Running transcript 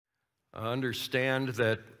Understand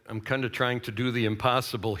that I'm kind of trying to do the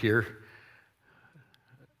impossible here.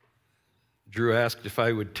 Drew asked if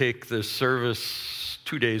I would take this service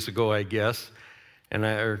 2 days ago, I guess, and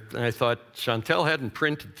I thought Chantel hadn't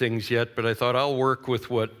printed things yet, but I thought I'll work with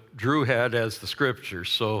what Drew had as the scripture.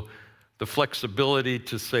 So the flexibility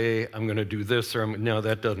to say I'm going to do this or no,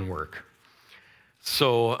 that doesn't work.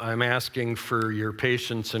 So I'm asking for your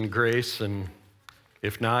patience and grace, and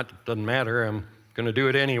if not, it doesn't matter. I'm going to do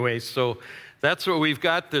it anyway. So that's what we've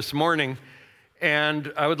got this morning.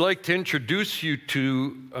 And I would like to introduce you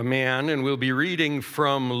to a man, and we'll be reading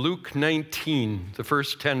from Luke 19, the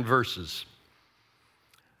first 10 verses.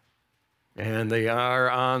 And they are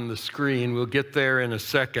on the screen. We'll get there in a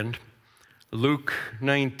second. Luke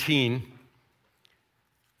 19.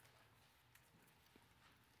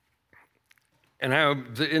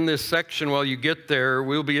 And in this section, while you get there,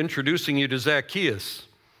 we'll be introducing you to Zacchaeus.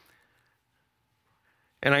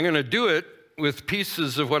 And I'm going to do it with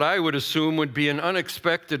pieces of what I would assume would be an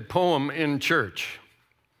unexpected poem in church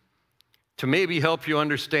to maybe help you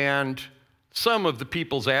understand some of the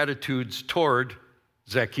people's attitudes toward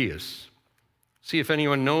Zacchaeus. See if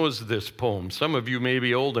anyone knows this poem. Some of you may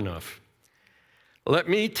be old enough. Let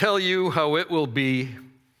me tell you how it will be.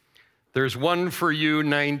 There's 1 for you,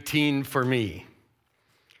 19 for me.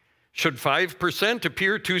 Should 5%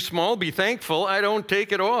 appear too small, be thankful I don't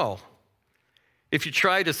take it all. If you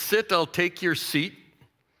try to sit, I'll take your seat.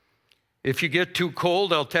 If you get too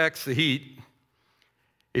cold, I'll tax the heat.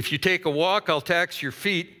 If you take a walk, I'll tax your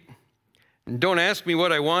feet. And don't ask me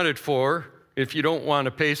what I want it for if you don't want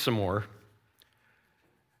to pay some more.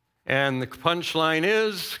 And the punchline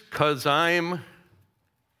is, 'cause I'm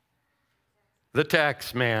the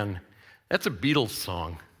tax man. That's a Beatles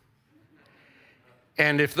song.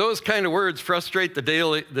 And if those kind of words frustrate the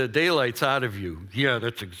daylights out of you, yeah,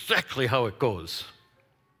 that's exactly how it goes.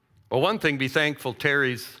 Well, one thing, be thankful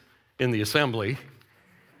Terry's in the assembly.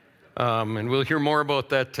 And we'll hear more about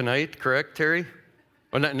that tonight, correct, Terry?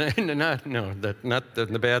 Well, not in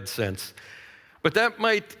the bad sense. But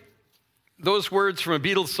those words from a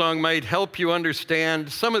Beatles song might help you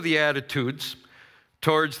understand some of the attitudes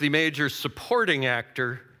towards the major supporting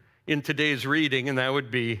actor in today's reading, and that would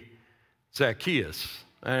be Zacchaeus.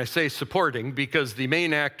 And I say supporting because the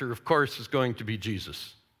main actor, of course, is going to be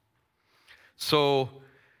Jesus. So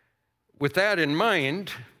with that in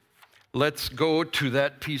mind, let's go to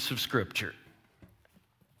that piece of scripture.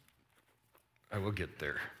 I will get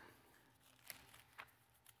there.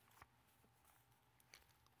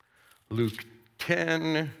 Luke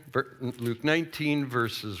 19,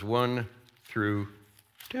 verses 1 through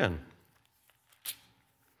 10.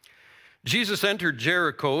 Jesus entered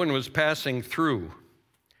Jericho and was passing through.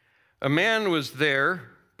 A man was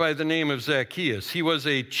there by the name of Zacchaeus. He was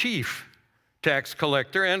a chief tax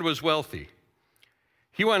collector and was wealthy.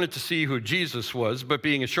 He wanted to see who Jesus was, but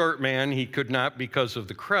being a short man, he could not because of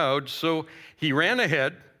the crowd. So he ran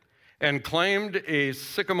ahead and climbed a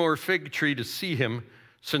sycamore fig tree to see him,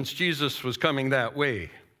 since Jesus was coming that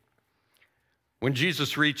way. When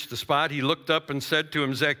Jesus reached the spot, he looked up and said to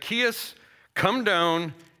him, Zacchaeus, come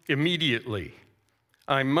down immediately.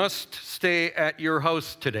 I must stay at your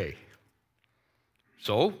house today.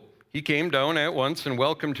 So he came down at once and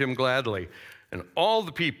welcomed him gladly. And all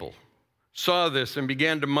the people saw this and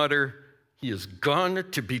began to mutter, he is gone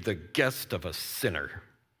to be the guest of a sinner.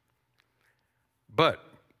 But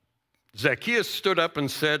Zacchaeus stood up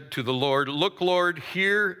and said to the Lord, look, Lord,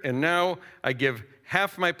 here and now I give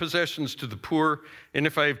half my possessions to the poor, and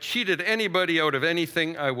if I have cheated anybody out of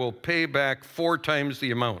anything, I will pay back 4 times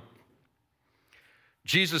the amount.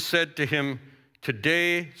 Jesus said to him,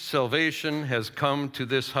 today salvation has come to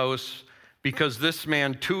this house, because this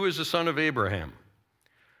man too is a son of Abraham.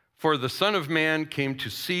 For the Son of Man came to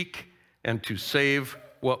seek and to save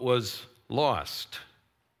what was lost.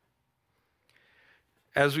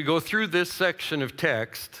 As we go through this section of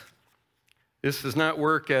text, this does not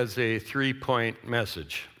work as a 3-point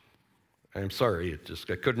message. I'm sorry,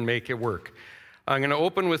 I couldn't make it work. I'm going to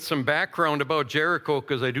open with some background about Jericho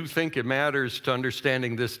because I do think it matters to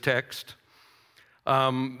understanding this text.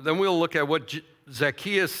 Then we'll look at what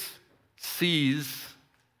Zacchaeus sees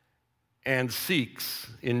and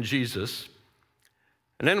seeks in Jesus.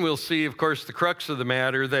 And then we'll see, of course, the crux of the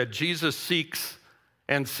matter, that Jesus seeks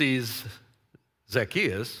and sees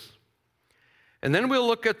Zacchaeus. And then we'll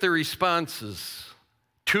look at the responses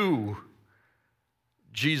to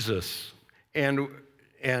Jesus and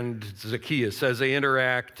Zacchaeus as they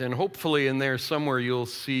interact, and hopefully in there somewhere you'll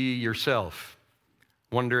see yourself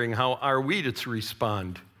wondering how are we to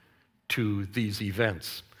respond to these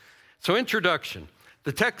events. So introduction.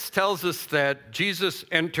 The text tells us that Jesus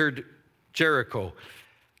entered Jericho.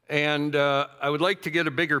 And I would like to get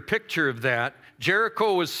a bigger picture of that.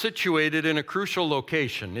 Jericho was situated in a crucial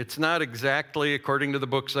location. It's not exactly, according to the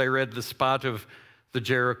books I read, the spot of the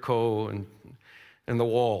Jericho and the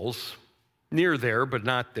walls. Near there, but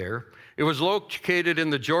not there. It was located in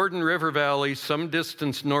the Jordan River Valley, some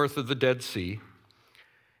distance north of the Dead Sea.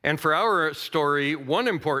 And for our story, one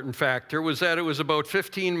important factor was that it was about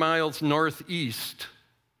 15 miles northeast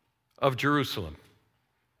of Jerusalem.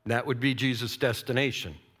 That would be Jesus'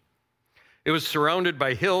 destination. It was surrounded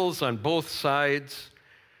by hills on both sides,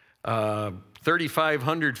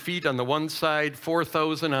 3,500 feet on the one side,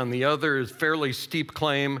 4,000 on the other, is fairly steep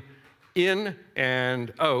climb in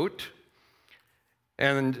and out.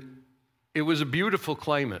 And it was a beautiful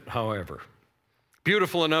climate, however.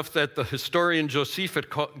 Beautiful enough that the historian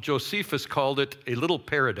Josephus called it a little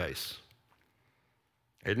paradise.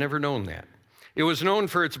 I had never known that. It was known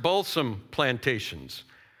for its balsam plantations,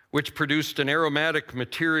 which produced an aromatic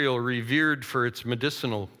material revered for its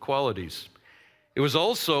medicinal qualities. It was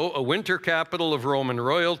also a winter capital of Roman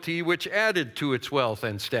royalty, which added to its wealth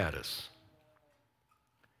and status.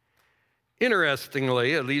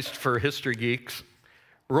 Interestingly, at least for history geeks,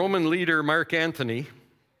 Roman leader Mark Antony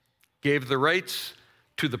gave the rights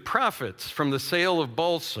to the profits from the sale of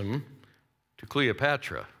balsam to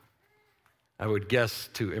Cleopatra. I would guess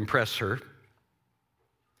to impress her.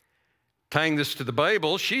 Tying this to the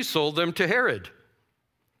Bible, she sold them to Herod.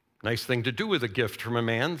 Nice thing to do with a gift from a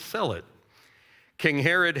man, sell it. King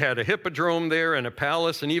Herod had a hippodrome there and a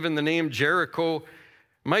palace, and even the name Jericho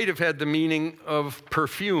might have had the meaning of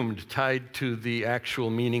perfumed, tied to the actual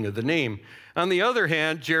meaning of the name. On the other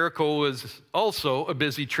hand, Jericho was also a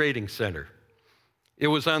busy trading center. It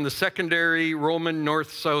was on the secondary Roman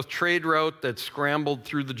north-south trade route that scrambled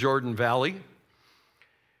through the Jordan Valley.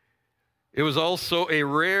 It was also a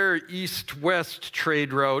rare east-west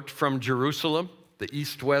trade route from Jerusalem. The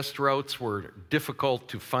east-west routes were difficult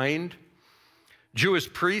to find.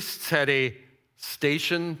 Jewish priests had a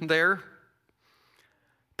station there.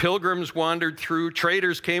 Pilgrims wandered through.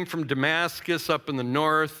 Traders came from Damascus up in the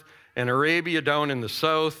north and Arabia down in the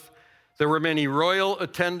south. There were many royal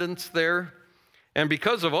attendants there. And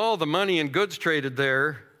because of all the money and goods traded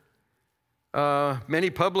there, many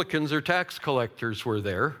publicans or tax collectors were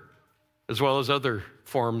there, as well as other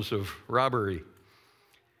forms of robbery.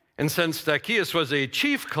 And since Zacchaeus was a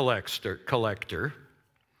chief collector,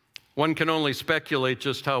 one can only speculate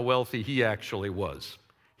just how wealthy he actually was.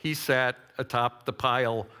 He sat atop the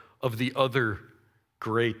pile of the other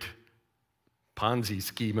great Ponzi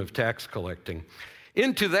scheme of tax collecting.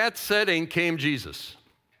 Into that setting came Jesus.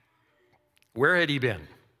 Where had he been?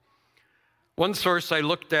 One source I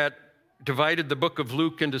looked at divided the book of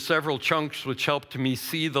Luke into several chunks, which helped me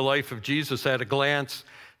see the life of Jesus at a glance.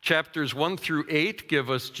 Chapters 1 through 8 give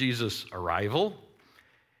us Jesus' arrival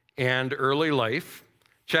and early life.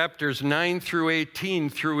 Chapters 9 through 18,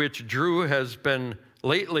 through which Drew has been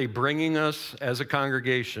lately bringing us as a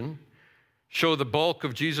congregation, show the bulk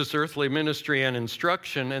of Jesus' earthly ministry and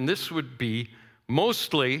instruction, and this would be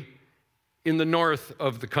mostly in the north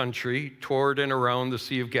of the country, toward and around the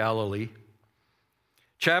Sea of Galilee.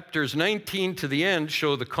 Chapters 19 to the end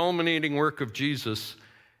show the culminating work of Jesus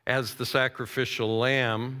as the sacrificial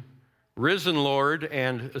lamb, risen Lord,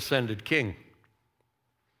 and ascended King.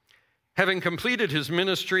 Having completed his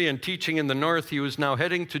ministry and teaching in the north, he was now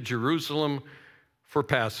heading to Jerusalem for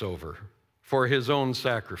Passover, for his own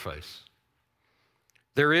sacrifice.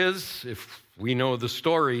 There is, if we know the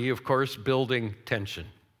story, of course, building tension.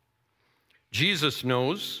 Jesus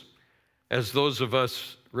knows, as those of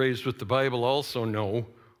us raised with the Bible also know,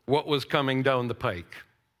 what was coming down the pike.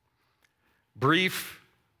 Brief,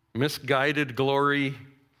 misguided glory,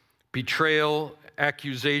 betrayal,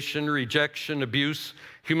 accusation, rejection, abuse,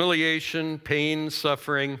 humiliation, pain,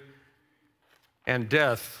 suffering, and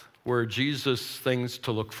death were Jesus' things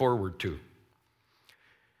to look forward to.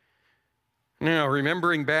 Now,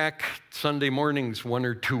 remembering back Sunday mornings 1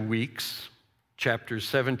 or 2 weeks, chapters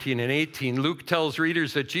 17 and 18, Luke tells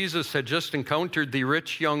readers that Jesus had just encountered the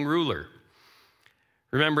rich young ruler.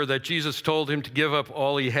 Remember that Jesus told him to give up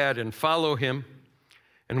all he had and follow him.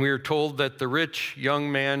 And we are told that the rich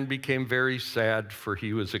young man became very sad, for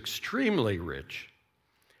he was extremely rich.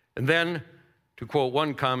 And then, to quote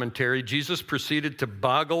one commentary, Jesus proceeded to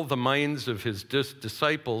boggle the minds of his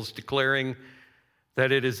disciples, declaring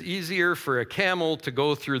that it is easier for a camel to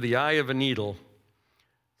go through the eye of a needle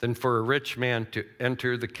than for a rich man to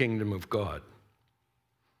enter the kingdom of God.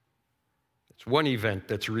 It's one event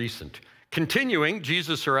that's recent. Continuing,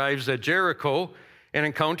 Jesus arrives at Jericho and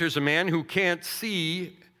encounters a man who can't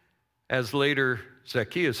see, as later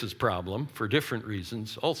Zacchaeus' problem, for different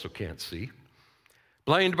reasons, also can't see.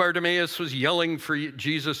 Blind Bartimaeus was yelling for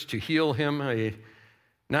Jesus to heal him, a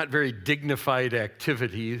not very dignified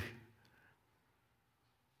activity.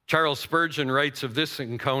 Charles Spurgeon writes of this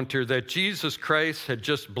encounter that Jesus Christ had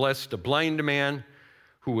just blessed a blind man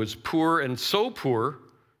who was poor, and so poor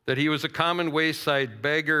that he was a common wayside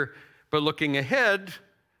beggar. But looking ahead,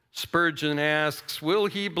 Spurgeon asks, will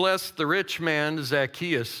he bless the rich man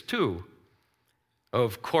Zacchaeus too?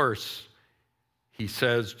 Of course, he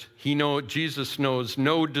says, Jesus knows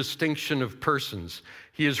no distinction of persons.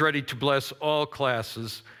 He is ready to bless all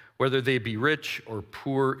classes, whether they be rich or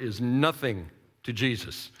poor is nothing to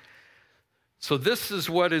Jesus. So this is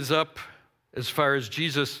what is up as far as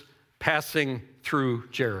Jesus passing through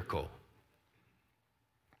Jericho.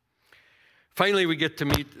 Finally, we get to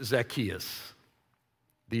meet Zacchaeus,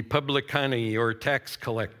 the publicani, or tax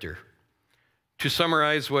collector. To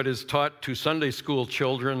summarize what is taught to Sunday school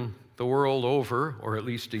children the world over, or at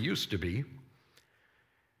least it used to be,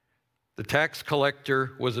 the tax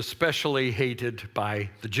collector was especially hated by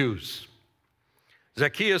the Jews.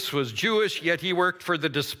 Zacchaeus was Jewish, yet he worked for the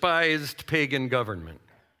despised pagan government.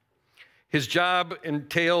 His job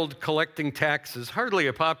entailed collecting taxes, hardly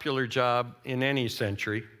a popular job in any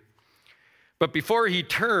century. But before he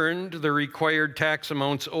turned the required tax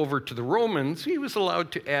amounts over to the Romans, he was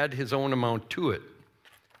allowed to add his own amount to it,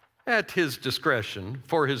 at his discretion,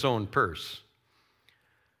 for his own purse.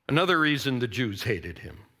 Another reason the Jews hated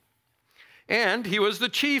him. And he was the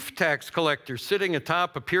chief tax collector, sitting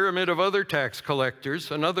atop a pyramid of other tax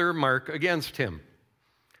collectors, another mark against him.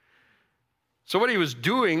 So what he was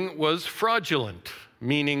doing was fraudulent,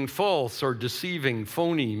 meaning false or deceiving,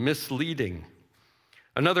 phony, misleading.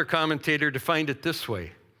 Another commentator defined it this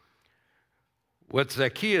way: what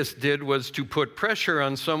Zacchaeus did was to put pressure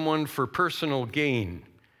on someone for personal gain,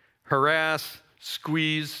 harass,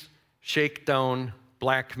 squeeze, shake down,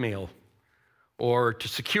 blackmail, or to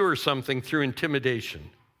secure something through intimidation.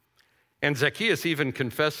 And Zacchaeus even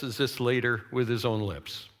confesses this later with his own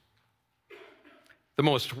lips. The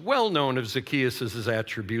most well-known of Zacchaeus'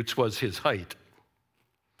 attributes was his height.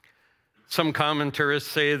 Some commentarists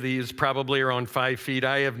say that he's probably around 5 feet.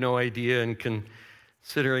 I have no idea, and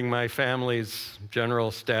considering my family's general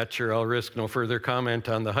stature, I'll risk no further comment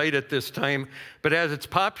on the height at this time. But as it's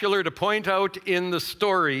popular to point out in the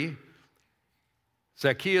story,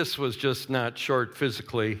 Zacchaeus was just not short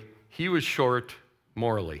physically. He was short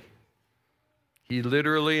morally. He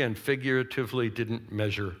literally and figuratively didn't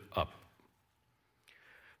measure up.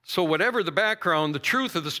 So whatever the background, the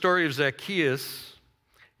truth of the story of Zacchaeus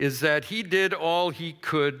is that he did all he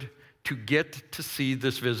could to get to see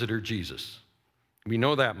this visitor, Jesus. We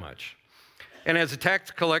know that much. And as a tax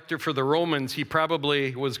collector for the Romans, he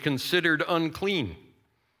probably was considered unclean.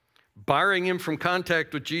 Barring him from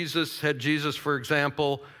contact with Jesus, had Jesus, for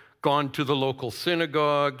example, gone to the local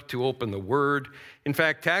synagogue to open the word. In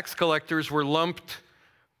fact, tax collectors were lumped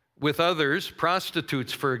with others,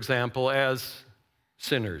 prostitutes, for example, as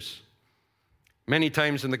sinners. Many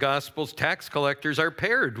times in the Gospels, tax collectors are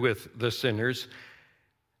paired with the sinners.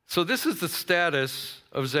 So this is the status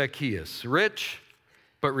of Zacchaeus: rich,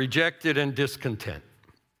 but rejected and discontent.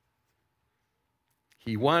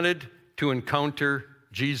 He wanted to encounter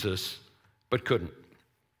Jesus, but couldn't.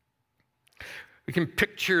 We can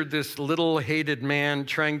picture this little hated man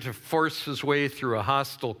trying to force his way through a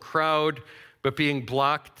hostile crowd, but being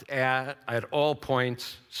blocked at all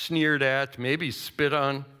points, sneered at, maybe spit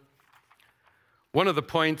on. One of the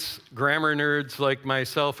points grammar nerds like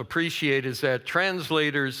myself appreciate is that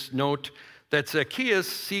translators note that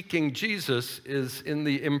Zacchaeus seeking Jesus is in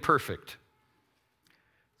the imperfect.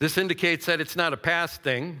 This indicates that it's not a past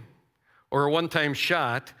thing or a one-time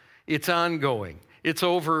shot. It's ongoing. It's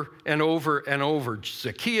over and over and over.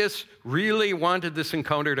 Zacchaeus really wanted this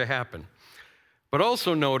encounter to happen. But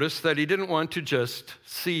also notice that he didn't want to just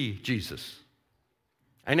see Jesus.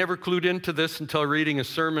 I never clued into this until reading a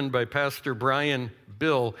sermon by Pastor Brian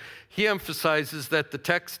Bill. He emphasizes that the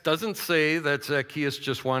text doesn't say that Zacchaeus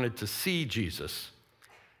just wanted to see Jesus.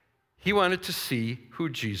 He wanted to see who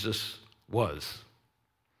Jesus was.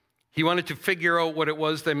 He wanted to figure out what it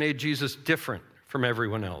was that made Jesus different from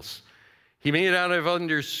everyone else. He may not have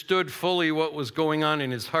understood fully what was going on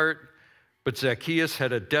in his heart, but Zacchaeus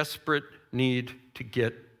had a desperate need to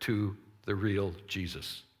get to the real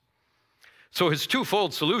Jesus. So his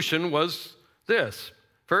twofold solution was this.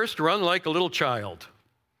 First, run like a little child.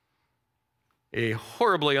 A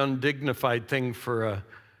horribly undignified thing for a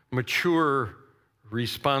mature,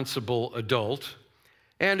 responsible adult.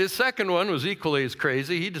 And his second one was equally as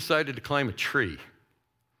crazy. He decided to climb a tree.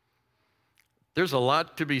 There's a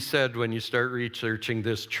lot to be said when you start researching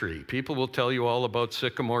this tree. People will tell you all about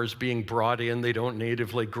sycamores being brought in. They don't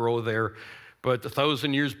natively grow there. But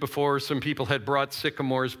 1,000 years before, some people had brought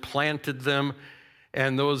sycamores, planted them,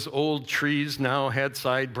 and those old trees now had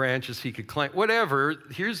side branches he could climb. Whatever,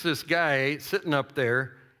 here's this guy sitting up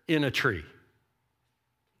there in a tree.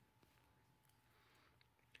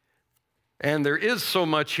 And there is so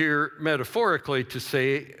much here metaphorically to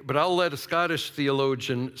say, but I'll let a Scottish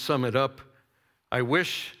theologian sum it up. I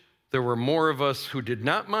wish there were more of us who did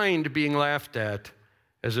not mind being laughed at,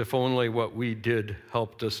 as if only what we did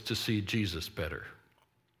helped us to see Jesus better.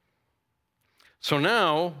 So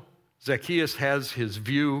now, Zacchaeus has his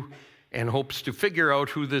view and hopes to figure out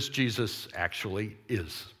who this Jesus actually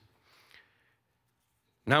is.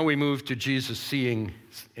 Now we move to Jesus seeing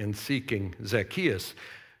and seeking Zacchaeus.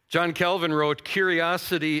 John Calvin wrote,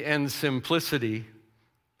 "Curiosity and simplicity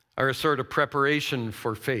are a sort of preparation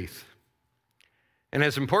for faith." And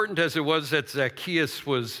as important as it was that Zacchaeus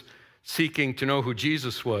was seeking to know who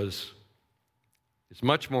Jesus was, it's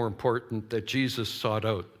much more important that Jesus sought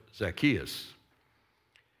out Zacchaeus.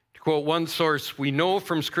 To quote one source, "We know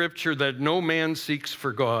from Scripture that no man seeks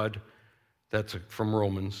for God," that's from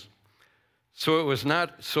Romans. So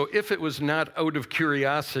if it was not out of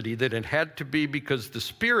curiosity, then it had to be because the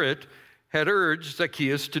Spirit had urged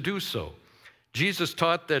Zacchaeus to do so. Jesus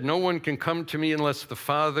taught that no one can come to me unless the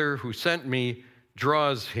Father who sent me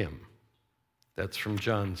draws him. That's from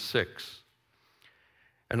John 6.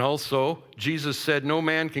 And also, Jesus said, "No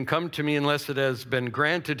man can come to me unless it has been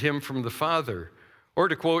granted him from the Father." Or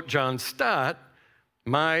to quote John Stott,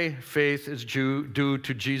 "My faith is due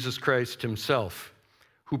to Jesus Christ himself,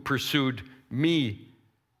 who pursued me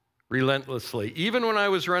relentlessly, even when I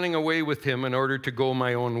was running away with him in order to go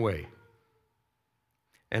my own way.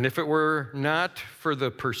 And if it were not for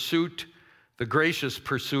the pursuit, the gracious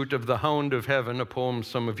pursuit of the hound of heaven," a poem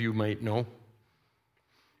some of you might know,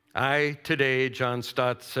 "I today," John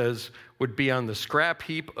Stott says, "would be on the scrap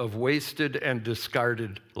heap of wasted and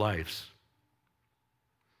discarded lives."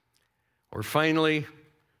 Or finally,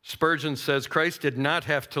 Spurgeon says, "Christ did not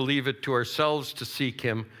have to leave it to ourselves to seek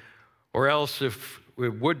him, or else if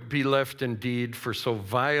it would be left indeed, for so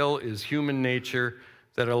vile is human nature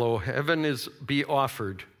that although heaven be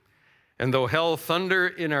offered, and though hell thunder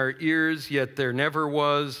in our ears, yet there never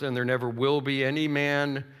was and there never will be any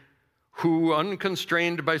man who,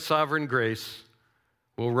 unconstrained by sovereign grace,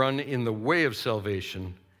 will run in the way of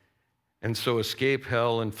salvation and so escape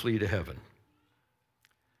hell and flee to heaven."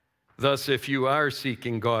 Thus, if you are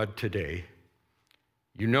seeking God today,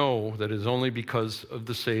 you know that it is only because of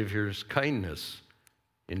the Savior's kindness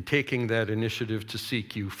in taking that initiative to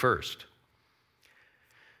seek you first.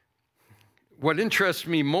 What interests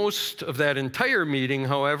me most of that entire meeting,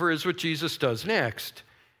 however, is what Jesus does next.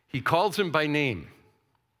 He calls him by name.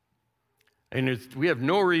 And we have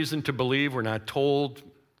no reason to believe, we're not told,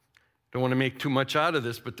 don't want to make too much out of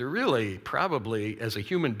this, but they're really, probably, as a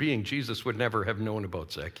human being, Jesus would never have known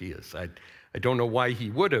about Zacchaeus. I don't know why he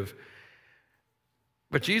would have.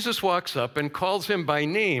 But Jesus walks up and calls him by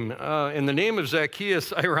name. And the name of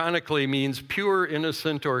Zacchaeus, ironically, means pure,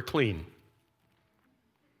 innocent, or clean.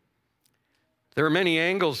 There are many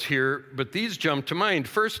angles here, but these jump to mind.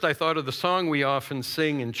 First, I thought of the song we often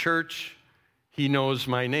sing in church, "He Knows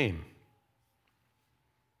My Name."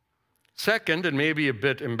 Second, and maybe a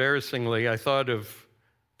bit embarrassingly, I thought of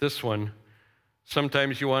this one.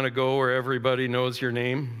 Sometimes you want to go where everybody knows your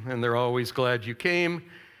name, and they're always glad you came.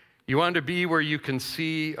 You want to be where you can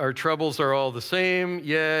see our troubles are all the same.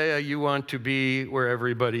 Yeah, you want to be where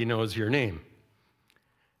everybody knows your name.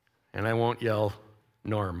 And I won't yell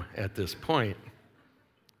Norm at this point.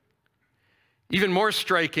 Even more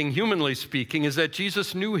striking, humanly speaking, is that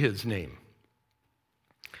Jesus knew his name.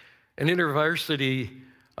 An InterVarsity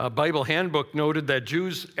Bible handbook noted that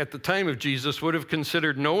Jews at the time of Jesus would have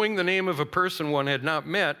considered knowing the name of a person one had not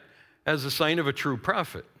met as a sign of a true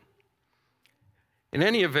prophet. In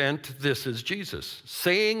any event, this is Jesus.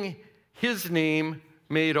 Saying his name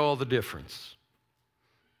made all the difference.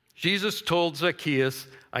 Jesus told Zacchaeus,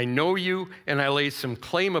 "I know you, and I lay some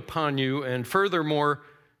claim upon you," and furthermore,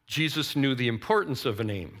 Jesus knew the importance of a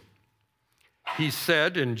name. He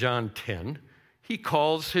said in John 10, he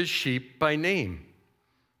calls his sheep by name.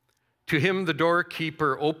 To him the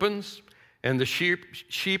doorkeeper opens, and the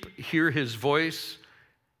sheep hear his voice,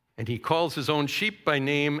 and he calls his own sheep by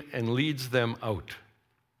name and leads them out.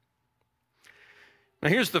 Now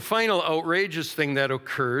here's the final outrageous thing that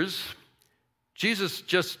occurs. Jesus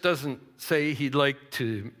just doesn't say he'd like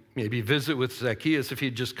to maybe visit with Zacchaeus if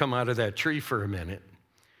he'd just come out of that tree for a minute.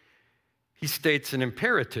 He states an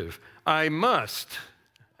imperative. I must,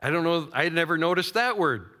 I don't know, I had never noticed that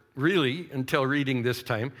word really until reading this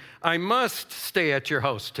time. I must stay at your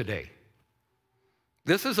house today.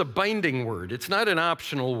 This is a binding word. It's not an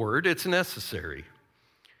optional word, it's necessary.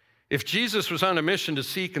 If Jesus was on a mission to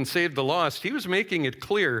seek and save the lost, he was making it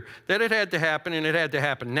clear that it had to happen, and it had to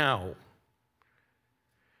happen now.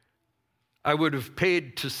 I would have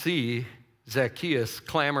paid to see Zacchaeus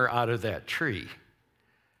clamber out of that tree.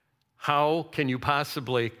 How can you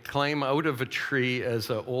possibly climb out of a tree as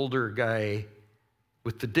an older guy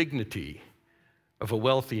with the dignity of a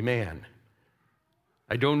wealthy man?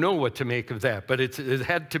 I don't know what to make of that, but it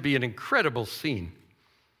had to be an incredible scene.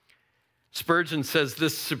 Spurgeon says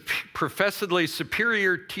this professedly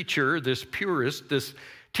superior teacher, this purist, this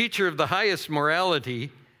teacher of the highest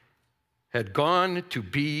morality, had gone to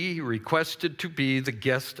be, requested to be the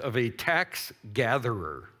guest of a tax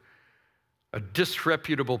gatherer, a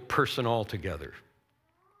disreputable person altogether.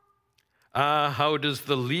 Ah, how does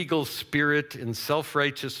the legal spirit in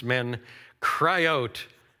self-righteous men cry out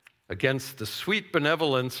against the sweet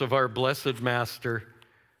benevolence of our blessed Master,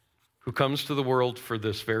 who comes to the world for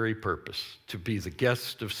this very purpose, to be the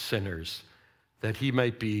guest of sinners, that he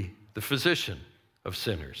might be the physician of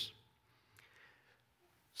sinners.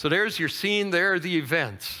 So there's your scene, there are the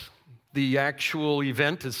events. The actual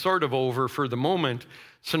event is sort of over for the moment,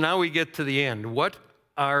 so now we get to the end. What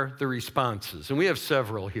are the responses? And we have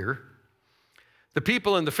several here. The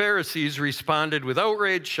people and the Pharisees responded with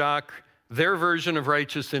outrage, shock, their version of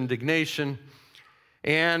righteous indignation,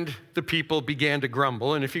 and the people began to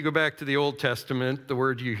grumble. And if you go back to the Old Testament, the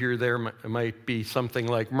word you hear there might be something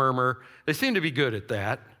like murmur. They seem to be good at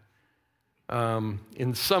that.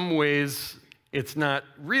 In some ways, it's not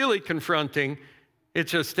really confronting.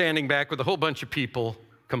 It's just standing back with a whole bunch of people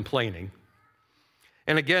complaining.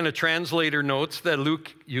 And again, a translator notes that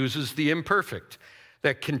Luke uses the imperfect,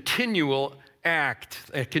 that continual act,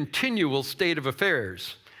 a continual state of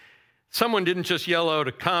affairs. Someone didn't just yell out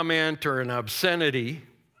a comment or an obscenity.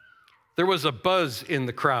 There was a buzz in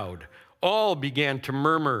the crowd. All began to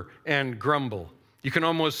murmur and grumble. You can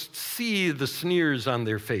almost see the sneers on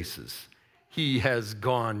their faces. He has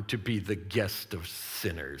gone to be the guest of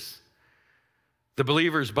sinners. The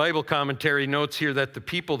Believer's Bible commentary notes here that the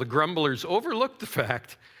people, the grumblers, overlooked the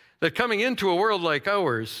fact that coming into a world like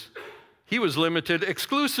ours, he was limited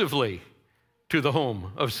exclusively to the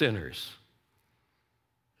home of sinners.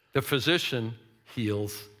 The physician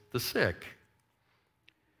heals the sick.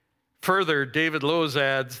 Further, David Lowes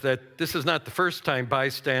adds that this is not the first time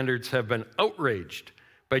bystanders have been outraged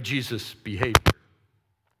by Jesus' behavior.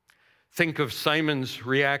 Think of Simon's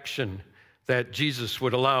reaction that Jesus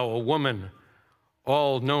would allow a woman,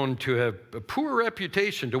 all known to have a poor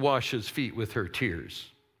reputation, to wash his feet with her tears.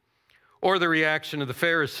 Or the reaction of the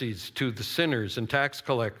Pharisees to the sinners and tax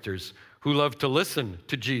collectors who loved to listen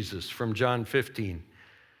to Jesus from John 15.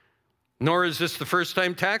 Nor is this the first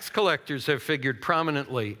time tax collectors have figured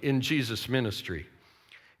prominently in Jesus' ministry.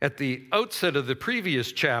 At the outset of the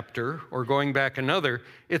previous chapter, or going back another,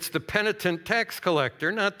 it's the penitent tax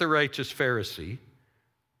collector, not the righteous Pharisee,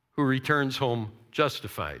 who returns home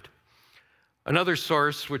justified. Another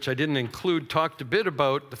source, which I didn't include, talked a bit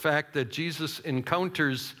about the fact that Jesus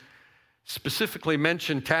encounters, specifically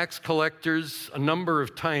mentioned tax collectors a number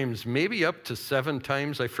of times, maybe up to 7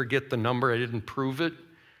 times. I forget the number, I didn't prove it.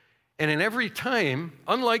 And in every time,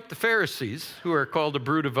 unlike the Pharisees, who are called a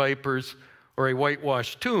brood of vipers or a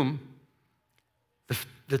whitewashed tomb,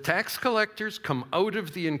 the tax collectors come out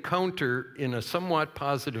of the encounter in a somewhat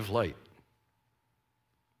positive light.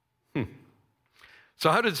 So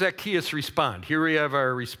how did Zacchaeus respond? Here we have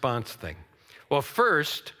our response thing. Well,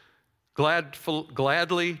 first,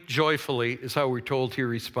 gladly, joyfully is how we're told he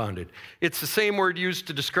responded. It's the same word used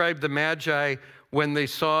to describe the Magi. When they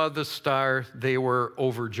saw the star, they were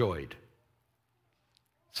overjoyed.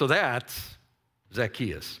 So that's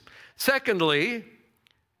Zacchaeus. Secondly,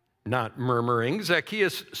 not murmuring,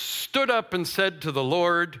 Zacchaeus stood up and said to the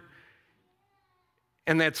Lord,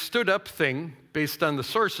 and that stood up thing, based on the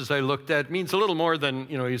sources I looked at, means a little more than,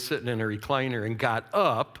 he's sitting in a recliner and got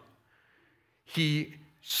up. He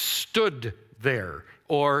stood there,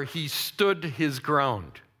 or he stood his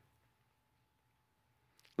ground.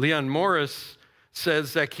 Leon Morris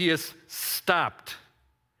says Zacchaeus stopped,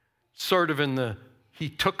 sort of he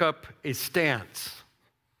took up a stance.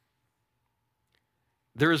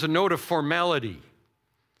 There is a note of formality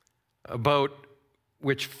about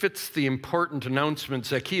which fits the important announcement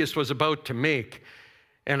Zacchaeus was about to make.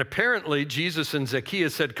 And apparently, Jesus and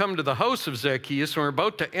Zacchaeus had come to the house of Zacchaeus and were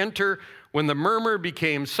about to enter when the murmur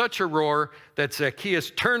became such a roar that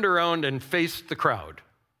Zacchaeus turned around and faced the crowd.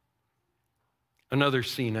 Another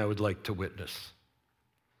scene I would like to witness.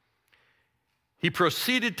 he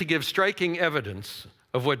proceeded to give striking evidence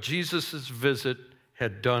of what Jesus' visit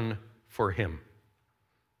had done for him.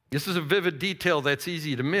 This is a vivid detail that's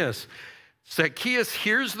easy to miss. Zacchaeus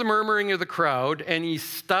hears the murmuring of the crowd, and he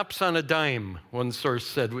stops on a dime, one source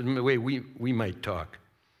said, the way we might talk.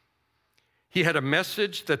 He had a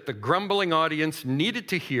message that the grumbling audience needed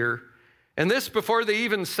to hear, and this before they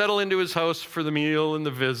even settle into his house for the meal and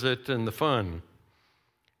the visit and the fun.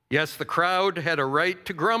 Yes, the crowd had a right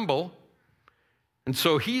to grumble, and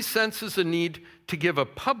so he senses a need to give a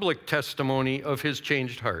public testimony of his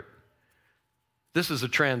changed heart. This is a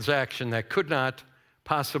transaction that could not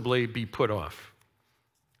possibly be put off.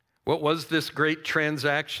 What was this great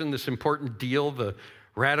transaction, this important deal, the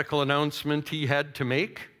radical announcement he had to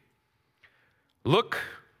make? Look,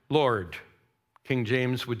 Lord, King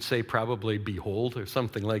James would say probably behold or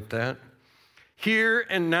something like that. Here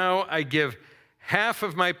and now I give half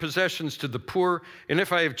of my possessions to the poor, and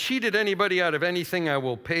if I have cheated anybody out of anything, I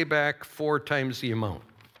will pay back 4 times the amount.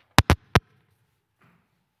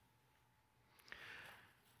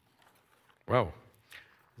 Wow.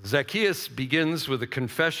 Zacchaeus begins with a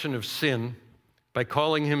confession of sin by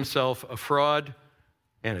calling himself a fraud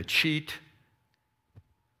and a cheat,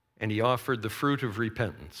 and he offered the fruit of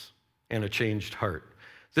repentance and a changed heart.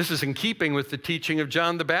 This is in keeping with the teaching of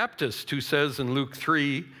John the Baptist, who says in Luke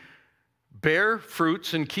 3, bear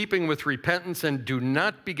fruits in keeping with repentance, and do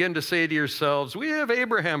not begin to say to yourselves, we have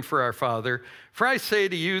Abraham for our father, for I say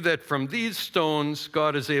to you that from these stones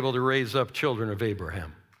God is able to raise up children of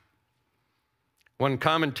Abraham. One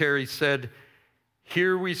commentary said,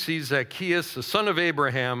 here we see Zacchaeus, the son of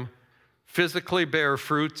Abraham, physically bear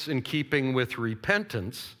fruits in keeping with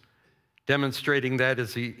repentance, demonstrating that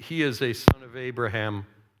he is a son of Abraham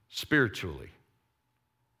spiritually.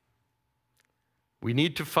 We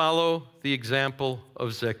need to follow the example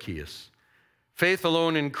of Zacchaeus. Faith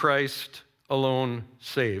alone in Christ alone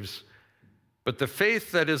saves, but the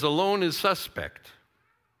faith that is alone is suspect.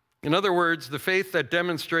 In other words, the faith that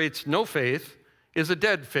demonstrates no faith is a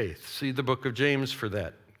dead faith. See the book of James for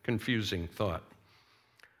that confusing thought.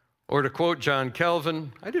 Or to quote John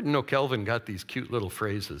Calvin, I didn't know Calvin got these cute little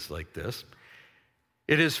phrases like this.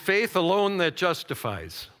 It is faith alone that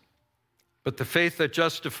justifies, but the faith that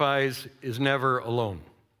justifies is never alone.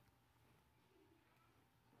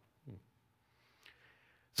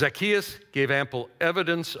 Zacchaeus gave ample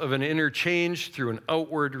evidence of an inner change through an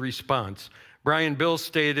outward response. Brian Bill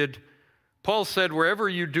stated, Paul said, whatever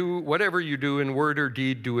you do in word or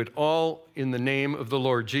deed, do it all in the name of the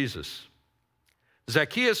Lord Jesus.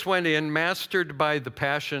 Zacchaeus went in mastered by the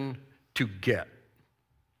passion to get.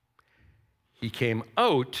 He came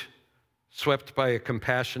out swept by a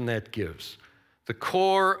compassion that gives. The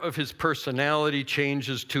core of his personality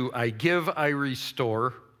changes to I give, I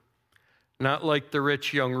restore, not like the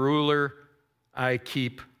rich young ruler, I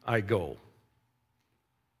keep, I go.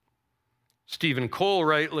 Stephen Cole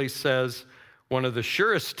rightly says, one of the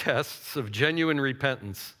surest tests of genuine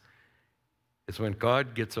repentance is when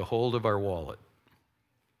God gets a hold of our wallet.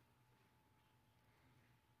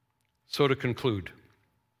 So to conclude,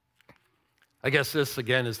 I guess this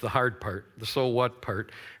again is the hard part, the so what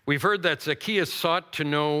part. We've heard that Zacchaeus sought to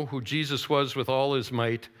know who Jesus was with all his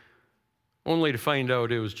might, only to find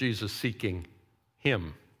out it was Jesus seeking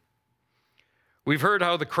him. We've heard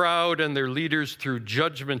how the crowd and their leaders threw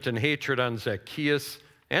judgment and hatred on Zacchaeus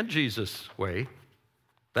and Jesus' way.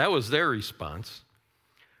 That was their response.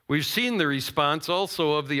 We've seen the response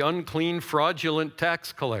also of the unclean, fraudulent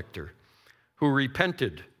tax collector who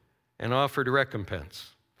repented and offered recompense.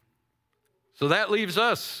 So that leaves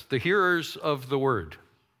us, the hearers of the word.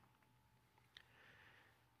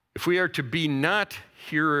 If we are to be not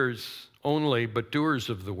hearers only, but doers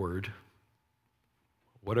of the word,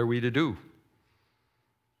 what are we to do?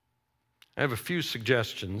 I have a few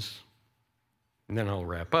suggestions, and then I'll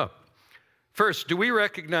wrap up. First, do we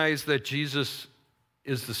recognize that Jesus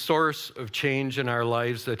is the source of change in our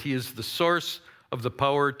lives, that he is the source of the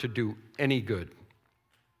power to do any good?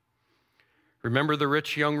 Remember the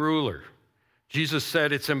rich young ruler. Jesus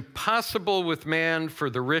said, it's impossible with man for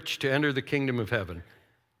the rich to enter the kingdom of heaven,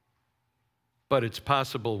 but it's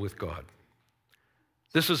possible with God.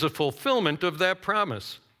 This is a fulfillment of that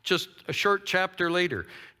promise. Just a short chapter later,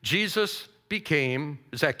 Zacchaeus became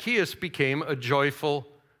a joyful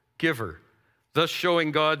giver, thus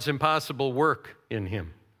showing God's impossible work in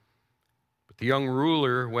him. But the young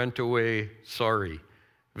ruler went away sorry,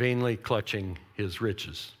 vainly clutching his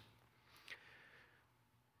riches.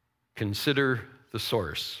 Consider the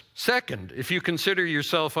source. Second, if you consider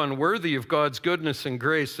yourself unworthy of God's goodness and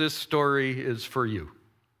grace, this story is for you.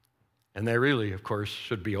 And that really, of course,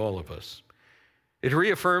 should be all of us. It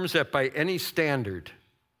reaffirms that by any standard,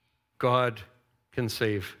 God can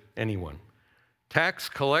save anyone. Tax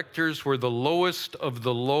collectors were the lowest of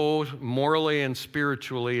the low morally and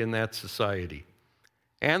spiritually in that society.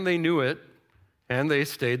 And they knew it, and they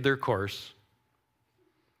stayed their course.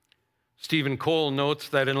 Stephen Cole notes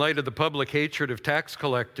that in light of the public hatred of tax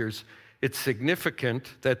collectors, it's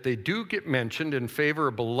significant that they do get mentioned in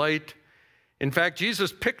favorable light. In fact,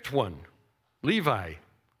 Jesus picked one, Levi,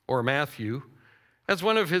 or Matthew, as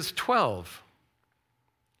one of his 12.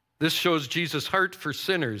 This shows Jesus' heart for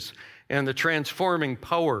sinners and the transforming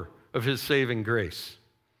power of his saving grace.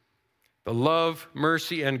 The love,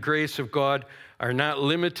 mercy, and grace of God are not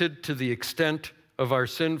limited to the extent of our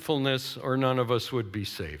sinfulness, or none of us would be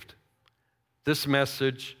saved. This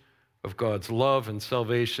message of God's love and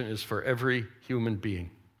salvation is for every human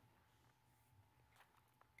being.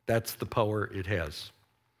 That's the power it has.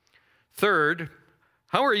 Third,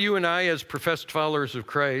 how are you and I, as professed followers of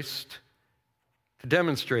Christ, to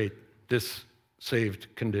demonstrate this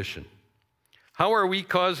saved condition? How are we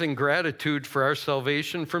causing gratitude for our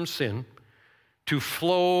salvation from sin to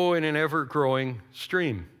flow in an ever-growing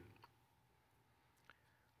stream?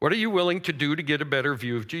 What are you willing to do to get a better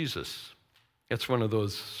view of Jesus? It's one of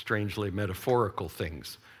those strangely metaphorical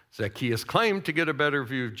things. Zacchaeus claimed to get a better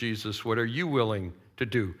view of Jesus. What are you willing to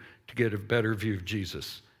do to get a better view of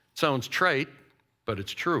Jesus? It sounds trite, but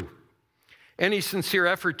it's true. Any sincere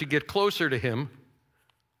effort to get closer to him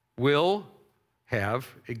will have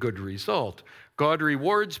a good result. God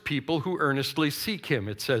rewards people who earnestly seek him,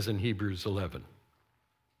 it says in Hebrews 11.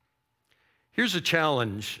 Here's a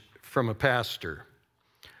challenge from a pastor.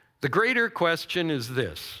 The greater question is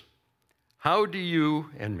this: how do you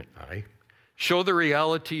and I show the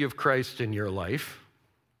reality of Christ in your life?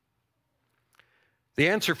 The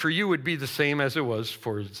answer for you would be the same as it was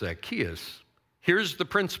for Zacchaeus. Here's the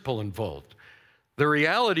principle involved. The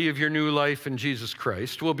reality of your new life in Jesus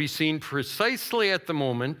Christ will be seen precisely at the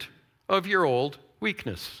moment of your old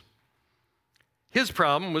weakness. His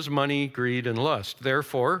problem was money, greed, and lust.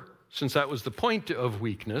 Therefore, since that was the point of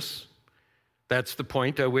weakness, that's the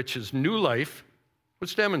point at which his new life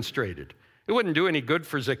was demonstrated. It wouldn't do any good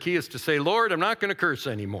for Zacchaeus to say, Lord, I'm not going to curse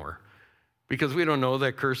anymore, because we don't know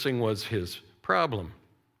that cursing was his problem.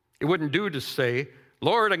 It wouldn't do to say,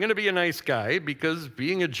 Lord, I'm going to be a nice guy, because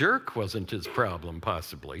being a jerk wasn't his problem,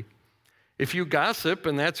 possibly. If you gossip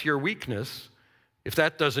and that's your weakness, if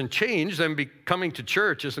that doesn't change, then coming to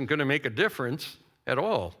church isn't going to make a difference at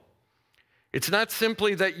all. It's not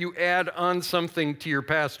simply that you add on something to your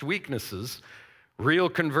past weaknesses. Real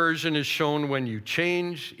conversion is shown when you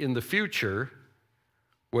change in the future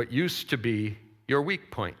what used to be your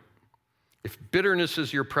weak point. If bitterness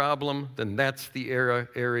is your problem, then that's the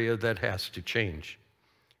area that has to change.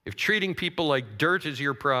 If treating people like dirt is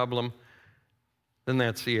your problem, then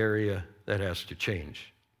that's the area that has to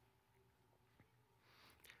change.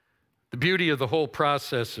 The beauty of the whole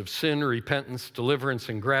process of sin, repentance, deliverance,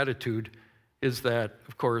 and gratitude is that,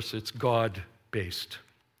 of course, it's God-based.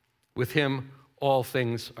 With him, all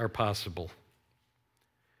things are possible.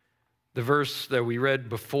 The verse that we read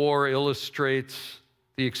before illustrates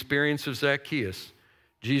the experience of Zacchaeus.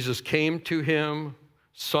 Jesus came to him,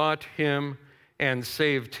 sought him, and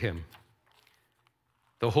saved him.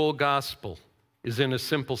 The whole gospel is in a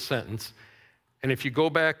simple sentence. And if you go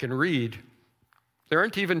back and read, there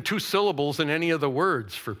aren't even 2 syllables in any of the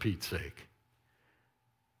words, for Pete's sake.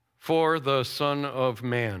 For the Son of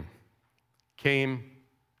Man came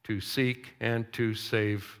to seek and to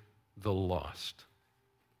save the lost.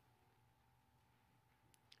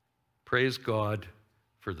 Praise God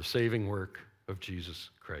for the saving work of Jesus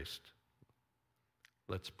Christ.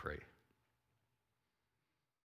 Let's pray.